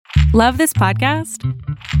Love this podcast?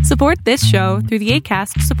 Support this show through the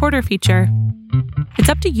Acast supporter feature. It's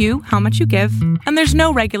up to you how much you give, and there's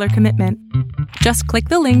no regular commitment. Just click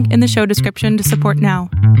the link in the show description to support now.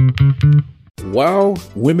 Wow,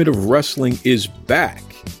 Women of Wrestling is back.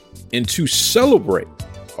 And to celebrate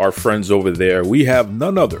our friends over there, we have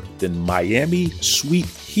none other than Miami Sweet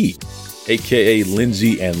Heat, a.k.a.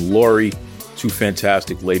 Lindsay and Lori, two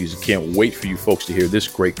fantastic ladies. I can't wait for you folks to hear this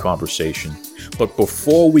great conversation. But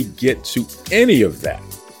before we get to any of that,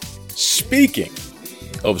 speaking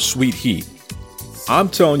of Sweet Heat, I'm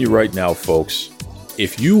telling you right now, folks,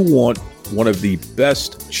 if you want one of the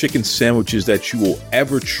best chicken sandwiches that you will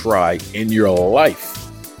ever try in your life,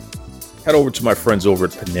 head over to my friends over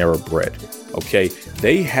at Panera Bread. Okay,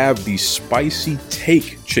 they have the spicy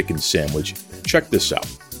take chicken sandwich. Check this out.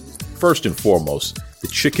 First and foremost, the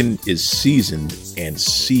chicken is seasoned and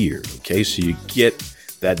seared. Okay, so you get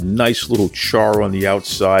that nice little char on the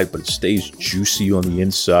outside, but it stays juicy on the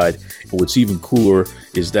inside. And what's even cooler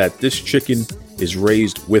is that this chicken is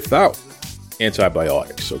raised without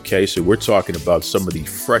antibiotics. Okay, so we're talking about some of the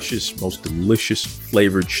freshest, most delicious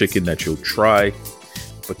flavored chicken that you'll try.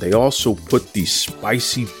 But they also put the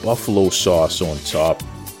spicy buffalo sauce on top,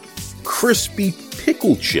 crispy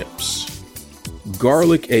pickle chips,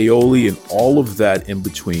 garlic aioli, and all of that in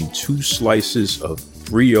between two slices of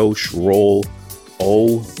brioche roll.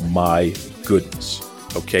 Oh my goodness.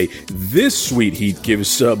 Okay, this Sweet Heat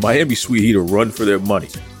gives Miami Sweet Heat a run for their money.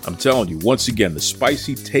 I'm telling you, once again, the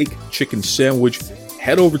spicy take chicken sandwich.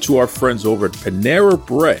 Head over to our friends over at Panera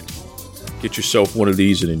Bread. Get yourself one of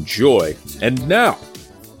these and enjoy. And now,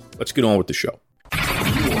 let's get on with the show.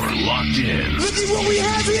 You're locked in. Look at what we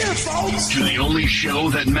have here, folks. To the only show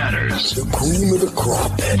that matters. The cream of the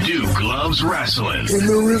crop. Duke Loves Wrestling. And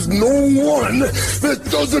there is no one that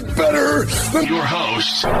does it better than your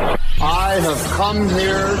host. I have come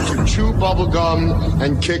here to chew bubblegum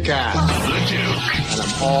and kick ass. The Duke. And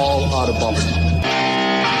I'm all out of bubblegum.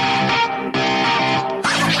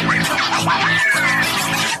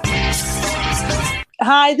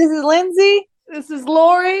 Hi, this is Lindsay. This is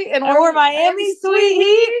Lori, and we're Miami Sweet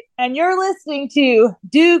Heat, and you're listening to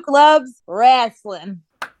Duke Loves Wrestling.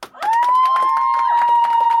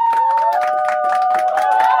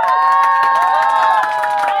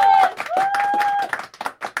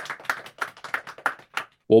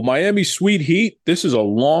 Well, Miami Sweet Heat, this is a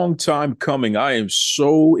long time coming. I am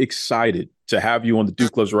so excited to have you on the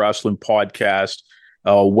Duke Loves Wrestling podcast.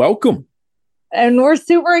 Welcome. And we're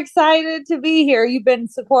super excited to be here. You've been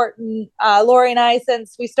supporting Lori and I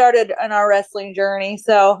since we started on our wrestling journey.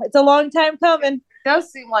 So it's a long time coming. It does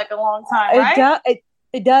seem like a long time, right?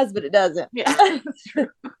 It does, but it doesn't. Yeah.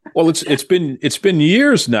 Well, it's been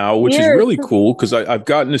years now, which is really cool because I've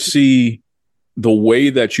gotten to see the way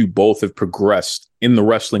that you both have progressed in the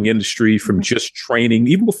wrestling industry from just training.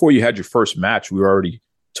 Even before you had your first match, we were already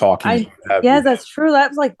talking. That's true.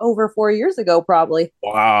 That was like over 4 years ago, probably.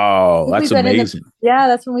 Wow, that's amazing.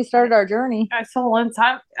 That's when we started our journey. That's a long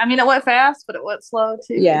time. I mean, it went fast, but it went slow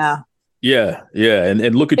too. Yeah.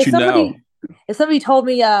 And look at you now. If somebody told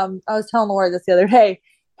me, I was telling Lori this the other day,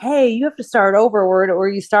 hey, you have to start over where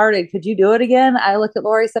you started. Could you do it again? I looked at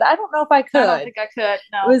Lori and said, I don't know if I could. I don't think I could.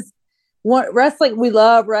 No. It was wrestling. We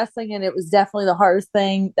love wrestling, and it was definitely the hardest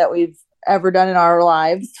thing that we've ever done in our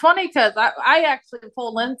lives. It's funny because I actually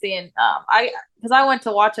told Lindsay, and I went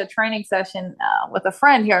to watch a training session with a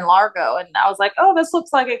friend here in Largo, and I was like, oh, this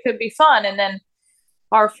looks like it could be fun. And then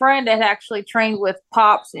our friend had actually trained with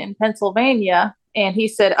Pops in Pennsylvania, and he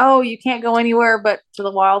said, oh, you can't go anywhere but to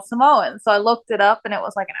the Wild Samoans. So I looked it up, and it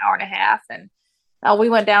was like an hour and a half, and we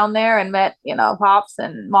went down there and met, Pops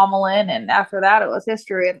and Mama Lynn, and after that, it was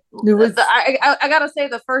history. And I gotta say,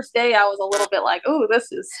 the first day I was a little bit like, "Ooh, this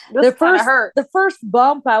kind of hurt." The first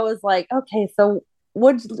bump, I was like, "Okay, so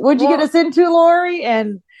what'd you get us into, Lori?"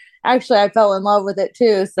 And actually, I fell in love with it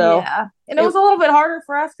too. So yeah, and it was a little bit harder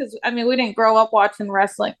for us because we didn't grow up watching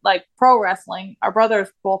wrestling, like pro wrestling. Our brothers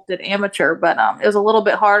both did amateur, but it was a little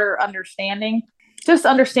bit harder understanding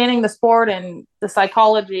the sport and the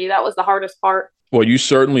psychology. That was the hardest part. Well, you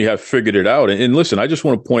certainly have figured it out. And listen, I just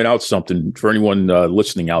want to point out something for anyone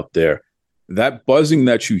listening out there. That buzzing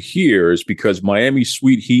that you hear is because Miami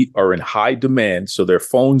Sweet Heat are in high demand. So their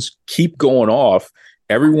phones keep going off.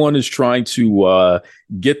 Everyone is trying to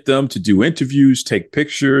get them to do interviews, take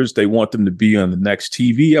pictures. They want them to be on the next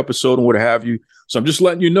TV episode and what have you. So I'm just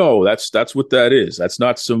letting you know that's what that is. That's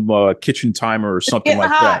not some kitchen timer or something like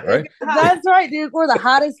that, right? That's right, dude. We're the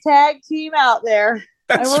hottest tag team out there.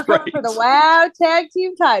 That's and we're going for the WOW Tag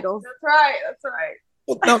Team titles. That's right.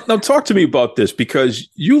 Well, now talk to me about this, because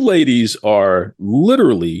you ladies are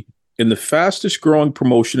literally in the fastest growing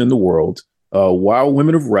promotion in the world, WOW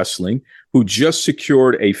Women of Wrestling, who just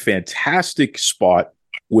secured a fantastic spot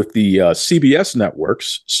with the CBS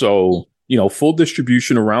networks. So, full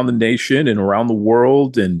distribution around the nation and around the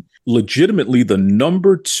world, and legitimately the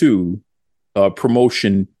number 2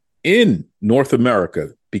 promotion in North America,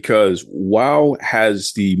 because WOW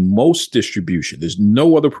has the most distribution. There's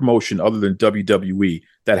no other promotion other than WWE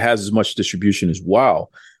that has as much distribution as WOW.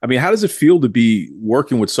 I mean, how does it feel to be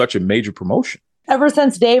working with such a major promotion? Ever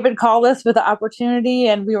since David called us with the opportunity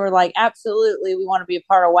and we were like, absolutely, we want to be a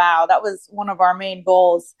part of WOW. That was one of our main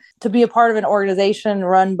goals, to be a part of an organization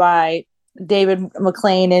run by David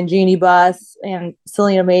McLean and Jeannie Buss and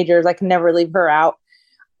Selena Majors. I can never leave her out.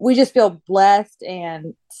 We just feel blessed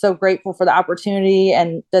and so grateful for the opportunity,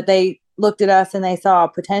 and that they looked at us and they saw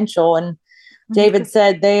potential. And David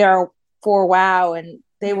said they are for WOW and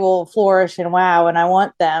they will flourish in WOW, and I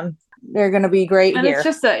want them. They're going to be great and here.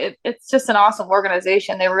 It's just an awesome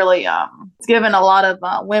organization. They really it's given a lot of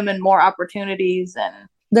women more opportunities, and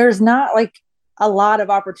there's not like a lot of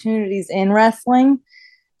opportunities in wrestling,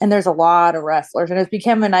 and there's a lot of wrestlers, and it's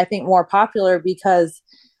becoming, I think, more popular because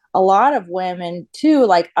a lot of women too,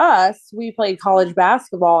 like us, we played college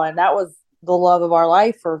basketball, and that was the love of our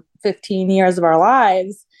life for 15 years of our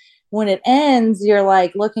lives. When it ends, you're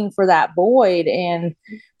like looking for that void. And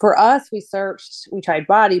for us, we tried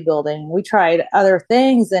bodybuilding, we tried other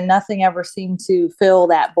things, and nothing ever seemed to fill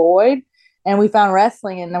that void. And we found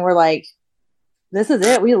wrestling, and then we're like, this is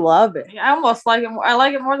it. We love it. I almost like it. I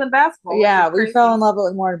like it more than basketball. Yeah, we fell in love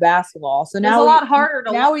with it more than basketball. So now it's a lot harder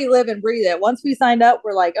to. Now we live and breathe it. Once we signed up,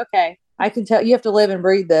 we're like, okay, I can tell you have to live and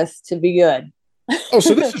breathe this to be good. Oh,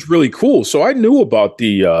 so this is really cool. So I knew about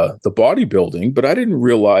the bodybuilding, but I didn't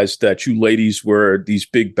realize that you ladies were these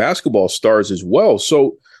big basketball stars as well.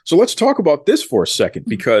 So let's talk about this for a second,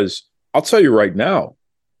 because I'll tell you right now,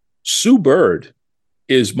 Sue Bird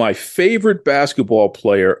is my favorite basketball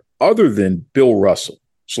player other than Bill Russell.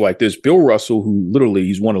 So like there's Bill Russell, who literally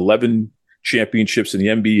he's won 11 championships in the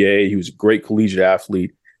NBA. He was a great collegiate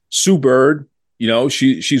athlete. Sue Bird,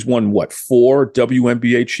 she's won 4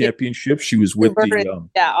 WNBA championships. She was with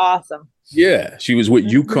awesome. Yeah, she was with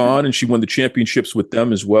UConn, and she won the championships with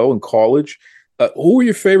them as well in college. Who are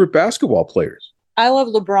your favorite basketball players? I love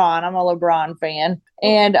LeBron. I'm a LeBron fan,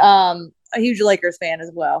 and a huge Lakers fan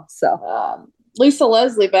as well. So Lisa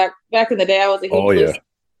Leslie back in the day, I was a huge Lisa fan.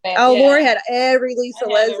 Oh, yeah. Lori had every Lisa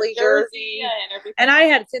Leslie jersey, and I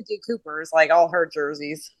had Cynthia Cooper's, like all her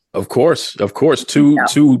jerseys. Of course. Two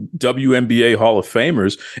WNBA Hall of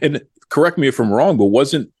Famers. And correct me if I'm wrong, but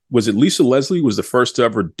was it Lisa Leslie was the first to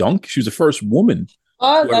ever dunk? She was the first woman.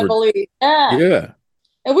 I believe. Yeah.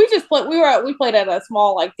 And we played at a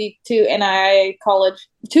small, like D2 NIA college.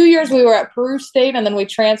 2 years we were at Peru State, and then we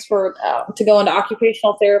transferred to go into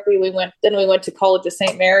occupational therapy. We went to college at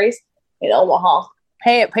St. Mary's in Omaha.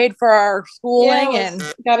 Paid for our schooling and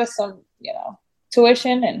got us some,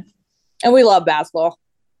 tuition, and we love basketball.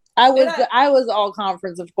 I was all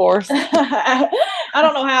conference, of course. I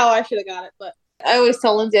don't know how I should have got it, but I always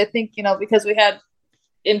tell Lindsay, I think, because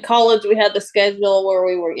in college, we had the schedule where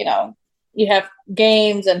we were, you have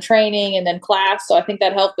games and training and then class. So I think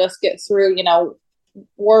that helped us get through,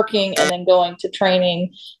 working and then going to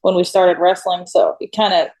training when we started wrestling. So it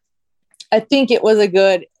I think it was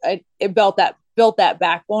it built that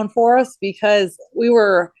backbone for us, because we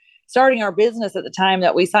were starting our business at the time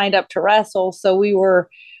that we signed up to wrestle. So we were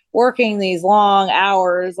working these long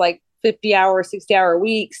hours, like 50-hour, 60-hour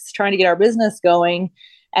weeks, trying to get our business going.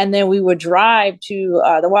 And then we would drive to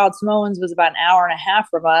the Wild Samoans, was about an hour and a half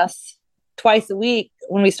from us, twice a week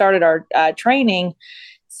when we started our training.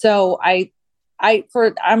 So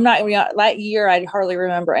that year, I hardly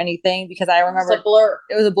remember anything, because I remember it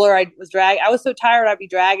was a blur. I was so tired, I'd be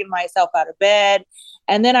dragging myself out of bed.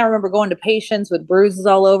 And then I remember going to patients with bruises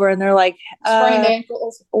all over, and they're like, sprained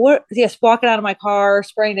ankles. Walking out of my car,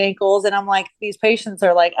 sprained ankles. And I'm like, these patients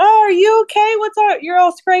are like, oh, are you okay? What's up? You're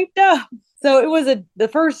all scraped up. So it was the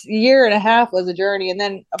first year and a half was a journey. And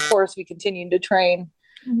then, of course, we continued to train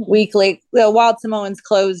weekly. The Wild Samoans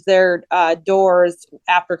closed their doors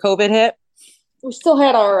after COVID hit. We still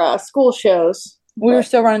had our school shows. We were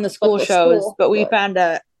still running the school shows, but we found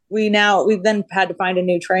we've then had to find a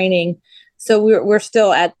new training. So we're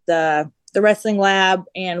still at the wrestling lab,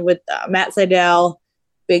 and with Matt Seidel,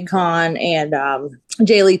 Big Con, and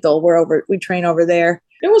Jay Lethal. We train over there.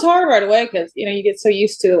 It was hard right away because you get so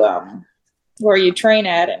used to where you train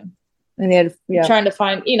at, and trying to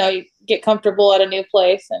find you get comfortable at a new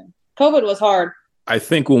place, and COVID was hard. I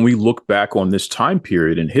think when we look back on this time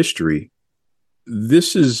period in history,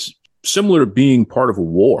 this is similar to being part of a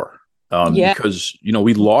war. because,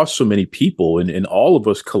 we lost so many people and all of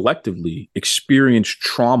us collectively experienced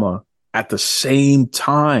trauma at the same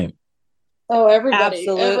time. Oh, everybody.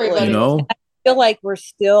 Absolutely. Everybody. I feel like we're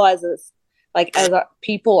still as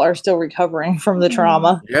people are still recovering from the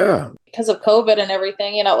trauma. Yeah. Because of COVID and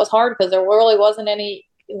everything, it was hard because there really wasn't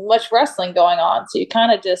much wrestling going on. So you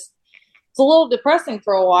kind of it's a little depressing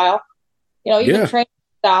for a while. Even training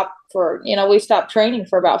stopped we stopped training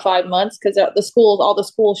for about 5 months because all the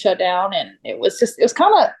schools shut down, and it was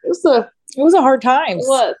a hard time. It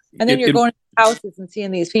was. And then you're going to houses and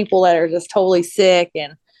seeing these people that are just totally sick,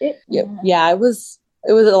 and it was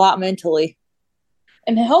a lot mentally.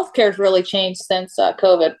 And healthcare's really changed since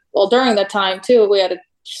COVID. Well, during that time too, we had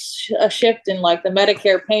a shift in like the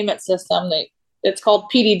Medicare payment system. It's called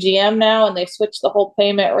PDGM now, and they switched the whole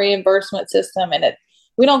payment reimbursement system, and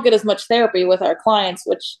we don't get as much therapy with our clients,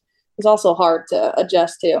 which is also hard to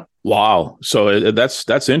adjust to. Wow. So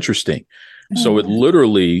that's interesting. So it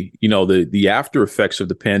literally, the after effects of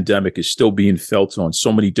the pandemic is still being felt on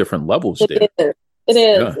so many different levels there. It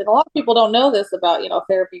is. Yeah. And a lot of people don't know this about,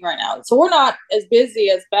 therapy right now. So we're not as busy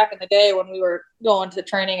as back in the day when we were going to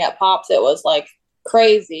training at Pops. It was like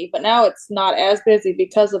crazy, but now it's not as busy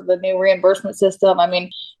because of the new reimbursement system. I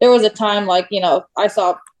mean, there was a time like, I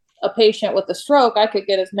saw a patient with a stroke, I could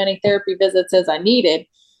get as many therapy visits as I needed.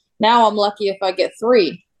 Now I'm lucky if I get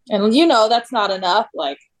 3. And that's not enough.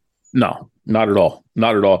 Like, no, not at all.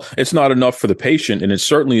 Not at all. It's not enough for the patient, and it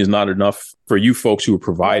certainly is not enough for you folks who are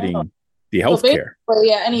providing the healthcare.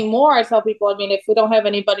 Anymore, I tell people, if we don't have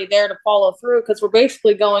anybody there to follow through, because we're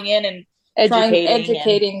basically going in and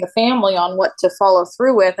educating the family on what to follow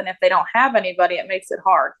through with. And if they don't have anybody, it makes it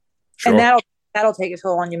hard. Sure. And that'll take a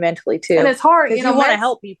toll on you mentally too. And it's hard, you want to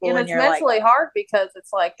help people. And it's mentally hard because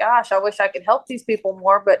it's like, gosh, I wish I could help these people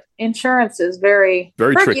more, but insurance is very,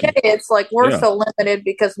 very tricky. It's like, we're so limited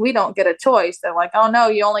because we don't get a choice. They're like, oh no,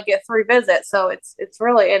 you only get 3 visits. So it's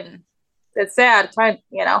really, and it's sad trying,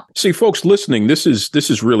 See, folks listening, this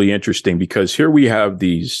is really interesting because here we have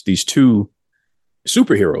these 2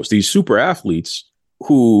 superheroes, these super athletes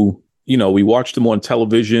who, we watch them on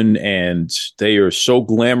television and they are so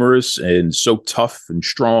glamorous and so tough and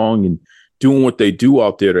strong and doing what they do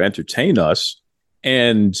out there to entertain us.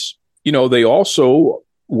 And, they also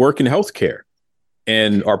work in healthcare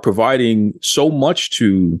and are providing so much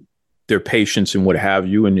to their patients and what have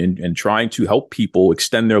you, and trying to help people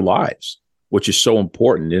extend their lives, which is so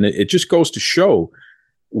important. And it just goes to show,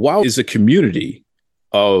 WOW is a community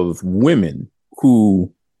of women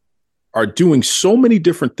who are doing so many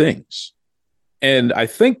different things. And I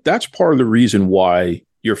think that's part of the reason why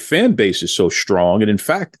your fan base is so strong. And in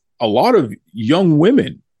fact, a lot of young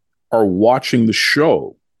women are watching the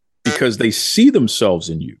show because they see themselves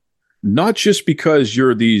in you, not just because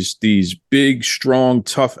you're these big, strong,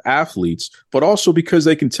 tough athletes, but also because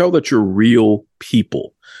they can tell that you're real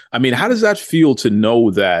people. I mean, how does that feel to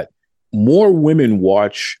know that more women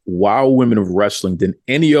watch WOW Women of Wrestling than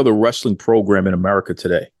any other wrestling program in America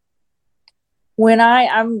today?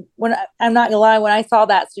 I'm not gonna lie, when I saw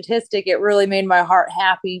that statistic, it really made my heart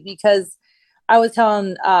happy because I was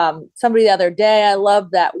telling somebody the other day, I love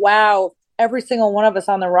that WOW, every single one of us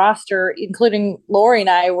on the roster, including Lori and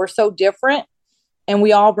I, we're so different, and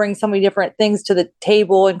we all bring so many different things to the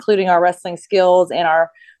table, including our wrestling skills and our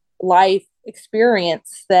life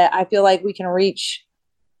experience, that I feel like we can reach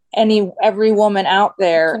every woman out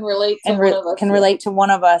there can relate to one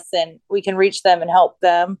of us, and we can reach them and help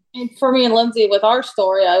them. And for me and Lindsay, with our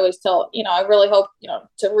story, I always tell, I really hope,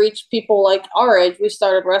 to reach people like our age. We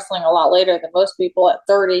started wrestling a lot later than most people at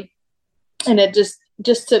 30. And it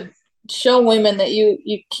just to show women that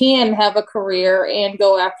you can have a career and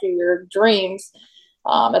go after your dreams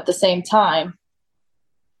at the same time.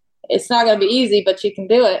 It's not going to be easy, but you can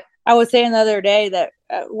do it. I was saying the other day that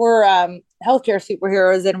we're healthcare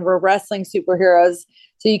superheroes and we're wrestling superheroes.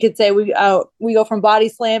 So you could say we go from body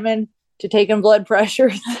slamming to taking blood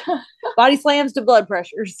pressures, body slams to blood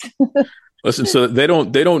pressures. Listen, so they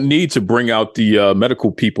don't need to bring out the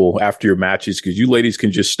medical people after your matches because you ladies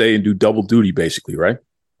can just stay and do double duty, basically, right?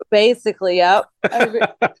 Basically, yep.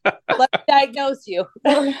 Let's diagnose you.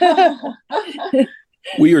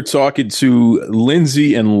 We are talking to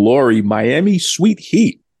Lindsay and Lori, Miami Sweet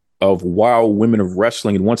Heat of WOW Women of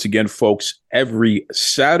Wrestling. And once again, folks, every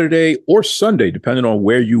Saturday or Sunday, depending on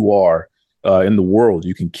where you are in the world,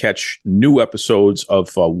 you can catch new episodes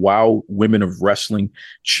of WOW Women of Wrestling.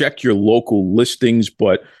 Check your local listings,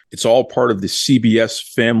 but it's all part of the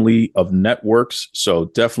CBS family of networks. So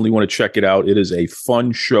definitely want to check it out. It is a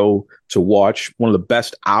fun show to watch. One of the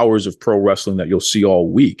best hours of pro wrestling that you'll see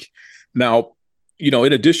all week. Now,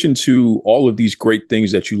 in addition to all of these great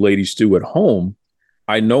things that you ladies do at home,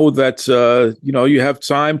 I know that, you have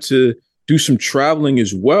time to do some traveling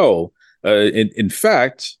as well. In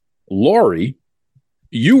fact, Lori,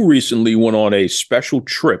 you recently went on a special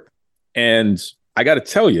trip, and I got to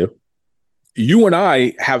tell you, you and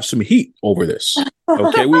I have some heat over this.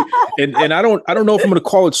 Okay, and I don't know if I'm going to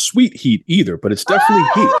call it sweet heat either, but it's definitely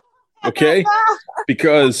heat. Okay,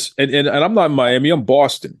 because and I'm not in Miami, I'm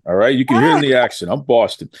Boston. All right, you can hear in the accent, I'm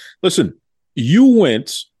Boston. Listen, you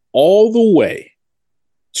went all the way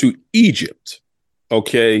to Egypt.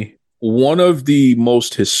 Okay, one of the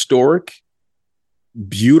most historic,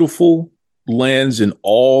 beautiful lands in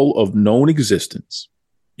all of known existence.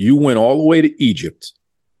 You went all the way to Egypt,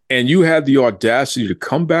 and you had the audacity to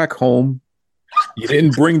come back home. You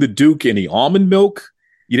didn't bring the Duke any almond milk.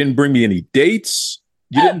 You didn't bring me any dates.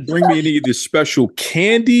 You didn't bring me any of the special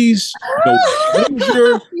candies. No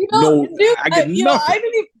ginger. I get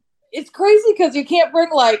nothing. It's crazy because you can't bring,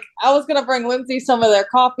 like, I was going to bring Lindsay some of their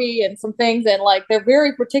coffee and some things, and, like, they're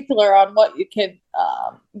very particular on what you can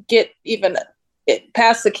get even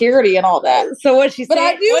past security and all that. So what she's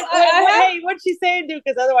saying? Hey, what's she saying, Duke?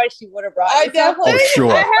 Because otherwise she would have brought. I definitely. Oh,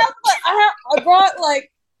 sure. I brought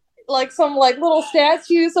like some like little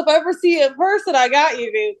statues. So if I ever see you in person, I got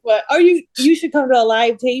you, Duke. But you should come to a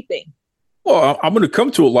live taping. Well, I'm going to come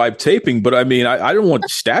to a live taping, but I mean, I don't want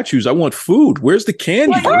statues. I want food. Where's the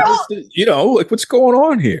candy? What's going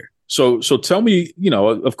on here? So tell me,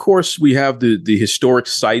 of course we have the historic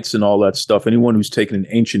sites and all that stuff. Anyone who's taken an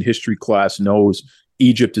ancient history class knows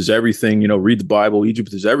Egypt is everything, read the Bible.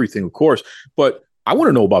 Egypt is everything, of course. But I want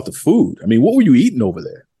to know about the food. I mean, what were you eating over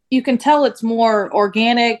there? You can tell it's more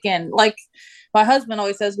organic, and like my husband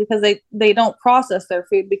always says, because they don't process their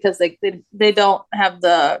food because they don't have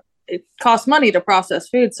it costs money to process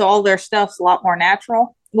food. So all their stuff's a lot more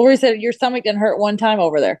natural. Lori said your stomach didn't hurt one time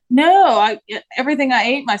over there. No, everything I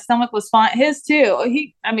ate, my stomach was fine. His too.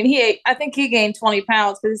 He ate, I think he gained 20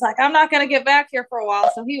 pounds because he's like, I'm not going to get back here for a while.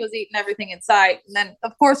 So he was eating everything in sight. And then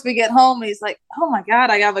of course we get home and he's like, oh my God,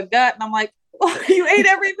 I have a gut. And I'm like, well, you ate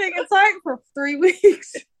everything in sight for 3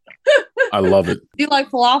 weeks. I love it. Do you like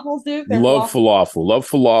falafels, Duke? Love falafel. Love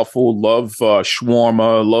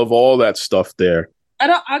shawarma. Love all that stuff there.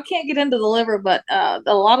 I can't get into the liver, but a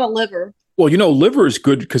lot of liver. Well, liver is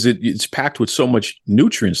good because it's packed with so much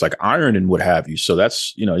nutrients like iron and what have you. So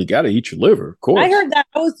that's, you got to eat your liver, of course. I heard that.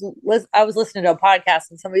 I was listening to a podcast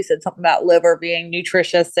and somebody said something about liver being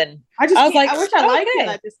nutritious. And I was like, I wish I liked it.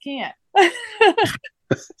 I just can't.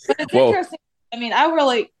 But it's interesting. I mean, I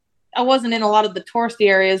wasn't in a lot of the touristy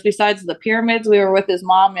areas besides the pyramids. We were with his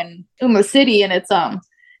mom in Uma City, and it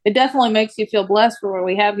definitely makes you feel blessed for what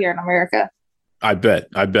we have here in America. I bet.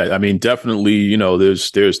 I mean, definitely,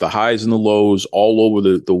 there's the highs and the lows all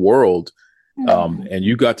over the world. And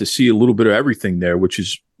you got to see a little bit of everything there, which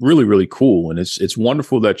is really, really cool. And it's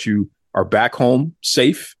wonderful that you are back home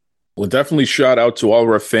safe. Well, definitely shout out to all of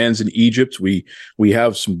our fans in Egypt. We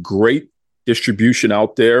have some great distribution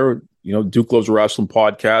out there. Duke Loves Wrestling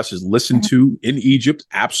podcast is listened to in Egypt.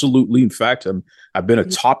 Absolutely. In fact, I've been a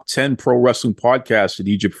top 10 pro wrestling podcast in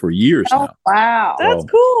Egypt for years now. Wow. That's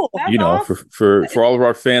cool. That's awesome. For all of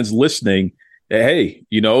our fans listening, hey,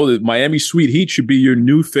 the Miami Sweet Heat should be your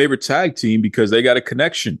new favorite tag team because they got a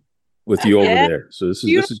connection with you over there. So this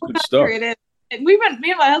is good stuff. And me and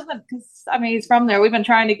my husband, because he's from there. We've been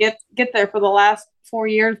trying to get there for the last 4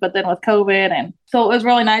 years, but then with COVID, and so it was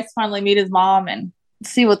really nice to finally meet his mom and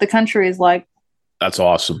see what the country is like. That's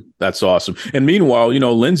awesome. And meanwhile,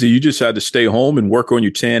 Lindsay, you just had to stay home and work on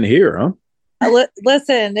your tan hair, huh?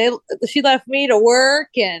 Listen, she left me to work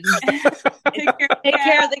and take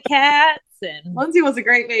care of the cats. And Lindsay was a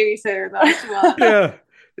great babysitter, though. She was.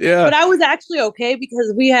 Yeah. But I was actually okay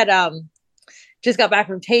because we had just got back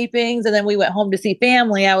from tapings and then we went home to see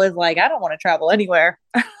family. I was like, I don't want to travel anywhere.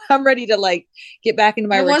 I'm ready to get back into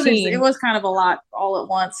my routine. It was kind of a lot all at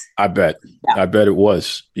once. I bet. Yeah. I bet it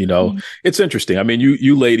was. It's interesting. I mean,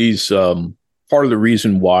 you ladies, part of the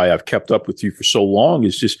reason why I've kept up with you for so long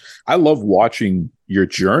is just I love watching your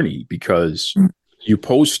journey because you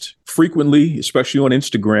post frequently, especially on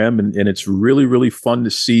Instagram, and it's really, really fun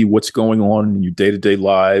to see what's going on in your day-to-day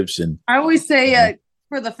lives. And I always say,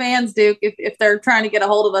 for the fans, Duke, if they're trying to get a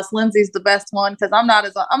hold of us, Lindsay's the best one because I'm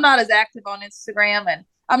not as active on Instagram and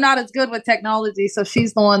I'm not as good with technology, so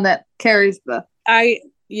she's the one that carries the. I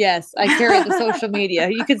carry the social media.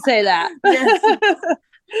 You could say that. Yes.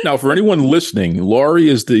 Now, for anyone listening, Lori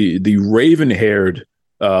is the raven-haired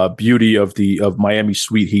beauty of Miami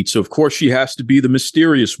Sweet Heat. So of course she has to be the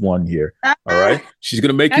mysterious one here. All right, she's going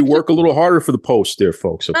to make you work a little harder for the post, there,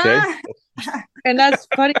 folks. Okay. And that's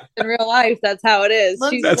funny in real life. That's how it is.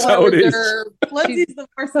 That's how it is. Lindsay's the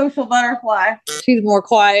more social butterfly. She's more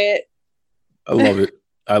quiet. I love it.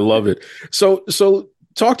 I love it. So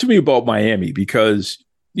talk to me about Miami, because,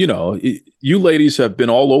 you know, you ladies have been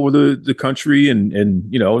all over the country and,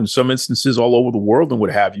 you know, in some instances all over the world and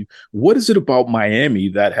what have you. What is it about Miami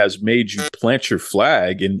that has made you plant your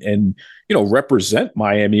flag and, you know, represent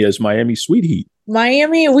Miami as Miami Sweet Heat?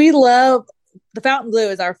 Miami, we love the Fontainebleau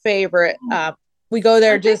is our favorite. We go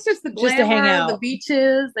there just the glamour, to hang out. The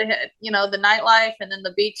beaches, they had, you know, the nightlife, and then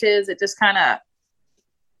the beaches. It just kind of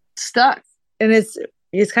stuck. And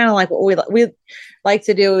it's kind of like what we like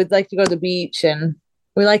to do. We'd like to go to the beach, and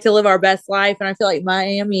we like to live our best life. And I feel like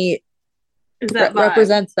Miami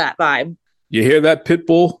represents that vibe. You hear that,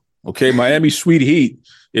 Pitbull? Okay, Miami Sweet Heat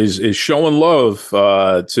is showing love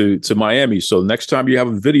to Miami. So next time you have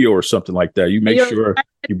a video or something like that, you make sure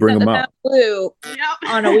you bring them out. Blue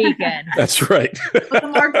on a weekend. That's right. with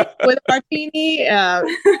a martini,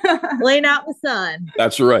 laying out in the sun.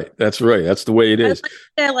 That's right. That's the way it is.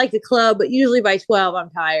 I like the club, but usually by 12,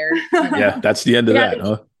 I'm tired. Yeah, that's the end of that,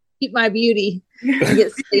 huh? Keep my beauty.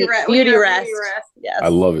 Get sleep. Beauty rest. Yes. I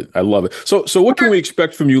love it. So what can we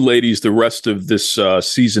expect from you ladies the rest of this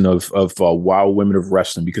season of WOW Women of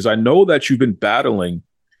Wrestling? Because I know that you've been battling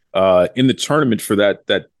in the tournament for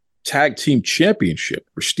that tag team championship,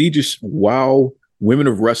 prestigious WOW Women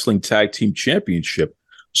of Wrestling Tag Team Championship.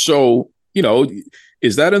 So, you know,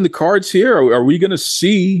 is that in the cards here? Are we going to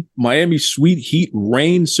see Miami Sweet Heat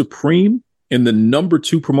reign supreme in the number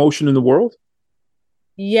 2 promotion in the world?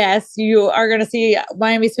 Yes, you are going to see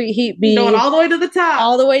Miami Sweet Heat be going all the way to the top.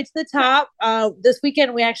 All the way to the top. This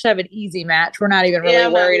weekend, we actually have an easy match. We're not even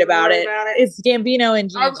really worried about it. It's Gambino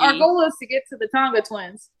and Gigi. Our goal is to get to the Tonga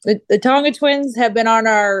Twins. The Tonga Twins have been on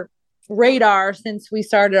our radar since we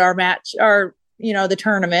started our match, the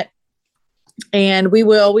tournament. And we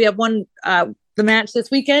have one the match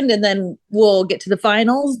this weekend, and then we'll get to the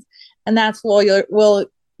finals, and that's where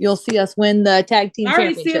you'll see us win the tag team. I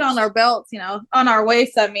already see it on our belts, on our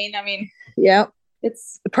waist. I mean, yeah,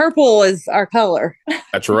 it's purple is our color.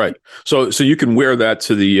 That's right. So you can wear that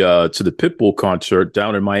to the Pitbull concert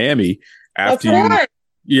down in Miami after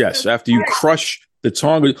after you crush the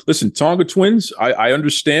Tonga. Listen, Tonga Twins, I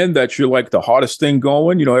understand that you're like the hottest thing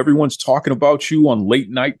going. You know, everyone's talking about you on late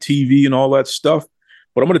night TV and all that stuff.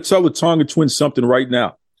 But I'm going to tell the Tonga Twins something right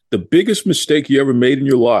now. The biggest mistake you ever made in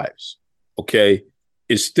your lives, okay,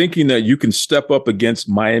 is thinking that you can step up against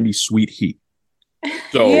Miami Sweet Heat.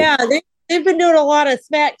 So yeah, they've been doing a lot of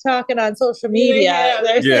smack talking on social media.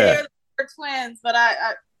 They're saying they're twins, but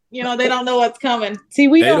I they don't know what's coming. See,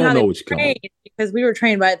 we don't know what's coming because we were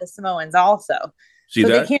trained by the Samoans also. See, so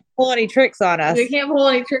they can't pull any tricks on us. They can't pull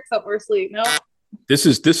any tricks up our sleeve. No. This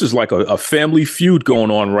is like a family feud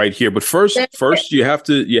going on right here. But first you have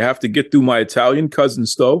to get through my Italian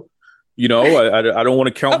cousins though. You know, I don't want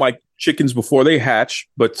to count my chickens before they hatch,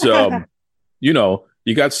 but you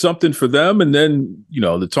got something for them, and then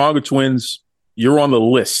the Tonga Twins, you're on the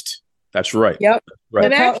list. That's right. Yep. Right.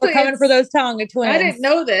 And actually, we're coming for those Tonga Twins. I didn't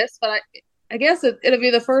know this, but I guess it'll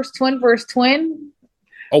be the first twin versus twin.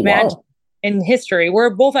 Oh wow! In history, we're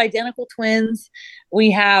both identical twins.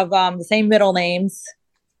 We have the same middle names.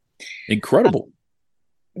 Incredible.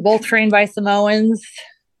 Both trained by Samoans.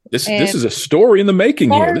 This is a story in the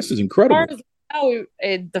making here. This is incredible.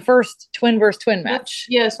 The first twin versus twin match.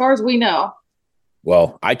 Yeah, as far as we know.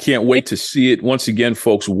 Well, I can't wait to see it. Once again,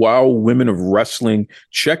 folks, WOW Women of Wrestling.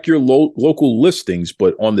 Check your local listings,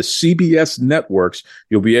 but on the CBS networks,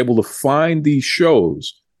 you'll be able to find these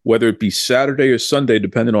shows, whether it be Saturday or Sunday,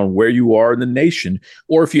 depending on where you are in the nation,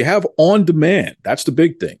 or if you have on demand. That's the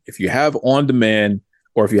big thing. If you have on demand,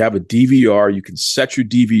 or if you have a DVR, you can set your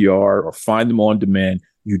DVR or find them on demand.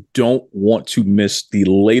 You don't want to miss the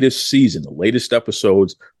latest season, the latest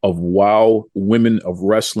episodes of WOW Women of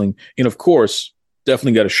Wrestling. And of course,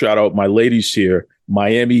 definitely got to shout out my ladies here,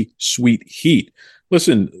 Miami Sweet Heat.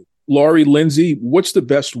 Listen, Laurie, Lindsay, what's the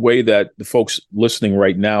best way that the folks listening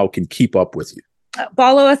right now can keep up with you?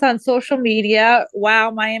 Follow us on social media,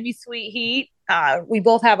 WOW Miami Sweet Heat. We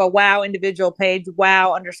both have a WOW individual page,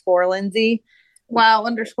 WOW_Lindsay.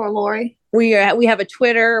 WOW_Laurie. We have a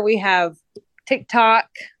Twitter. We have TikTok.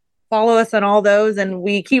 Follow us on all those, and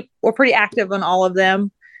we're pretty active on all of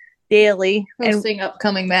them daily. Posting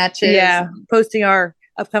upcoming matches. Yeah, posting our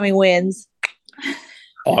upcoming wins.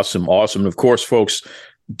 Awesome. Of course, folks,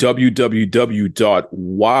 www.wow,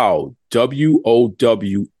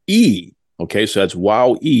 WOWE. Okay, so that's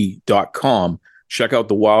WOWE.com. Check out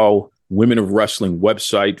the WOW Women of Wrestling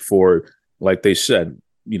website for, like they said,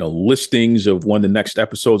 listings of when the next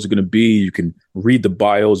episodes are going to be. You can read the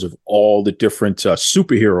bios of all the different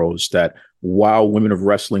superheroes that WOW Women of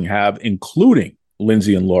Wrestling have, including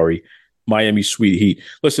Lindsay and Laurie, Miami Sweet Heat.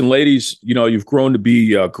 Listen, ladies, you've grown to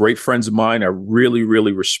be great friends of mine. I really,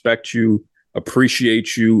 really respect you,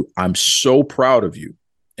 appreciate you. I'm so proud of you.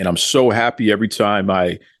 And I'm so happy every time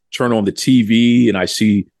I turn on the TV and I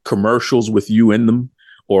see commercials with you in them,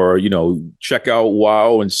 or, check out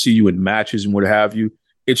WOW and see you in matches and what have you.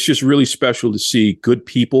 It's just really special to see good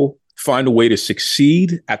people find a way to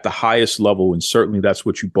succeed at the highest level. And certainly that's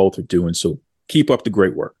what you both are doing. So keep up the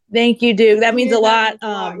great work. Thank you, Duke. That means a lot.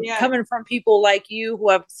 Coming from people like you who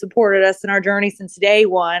have supported us in our journey since day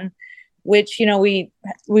one, which,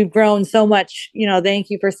 we've grown so much, thank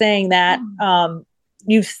you for saying that.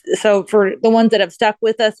 So for the ones that have stuck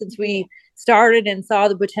with us since we started and saw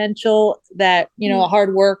the potential that,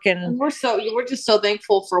 hard work and we're just so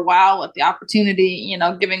thankful for WOW with the opportunity,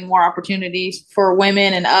 giving more opportunities for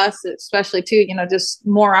women and us, especially too, just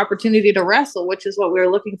more opportunity to wrestle, which is what we were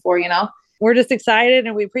looking for, We're just excited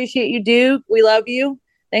and we appreciate you, Duke. We love you.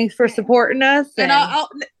 Thanks for supporting us. And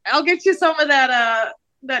I'll get you some of that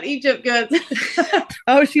Egypt goods.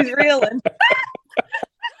 Oh, she's reeling.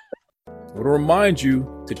 I want to remind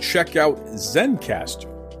you to check out Zencastr,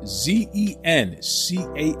 Zencastr.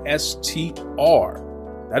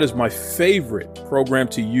 That is my favorite program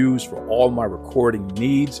to use for all my recording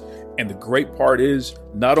needs. And the great part is,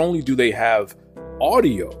 not only do they have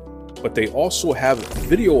audio, but they also have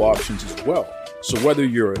video options as well. So whether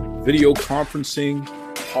you're video conferencing,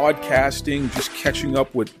 podcasting, just catching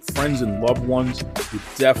up with friends and loved ones, you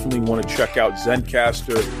definitely want to check out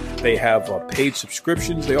Zencastr. They have paid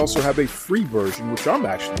subscriptions. They also have a free version, which I'm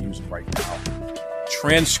actually using right now.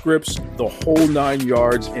 Transcripts, the whole 9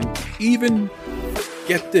 yards, and even,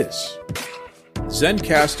 get this,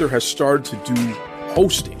 Zencastr has started to do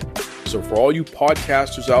hosting. So for all you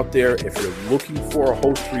podcasters out there, if you're looking for a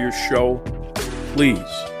host for your show, please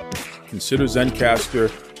consider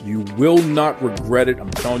Zencastr. You will not regret it.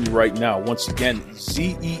 I'm telling you right now. Once again,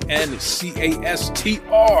 Zencastr.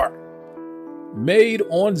 Made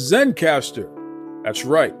on Zencastr. That's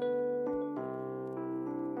right.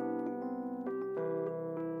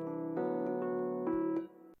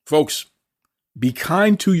 Folks, be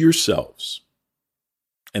kind to yourselves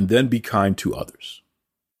and then be kind to others.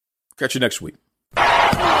 Catch you next week.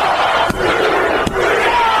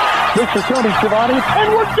 This is Tony Schiavone,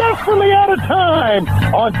 and we're desperately out of time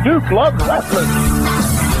on Duke Loves Wrestling.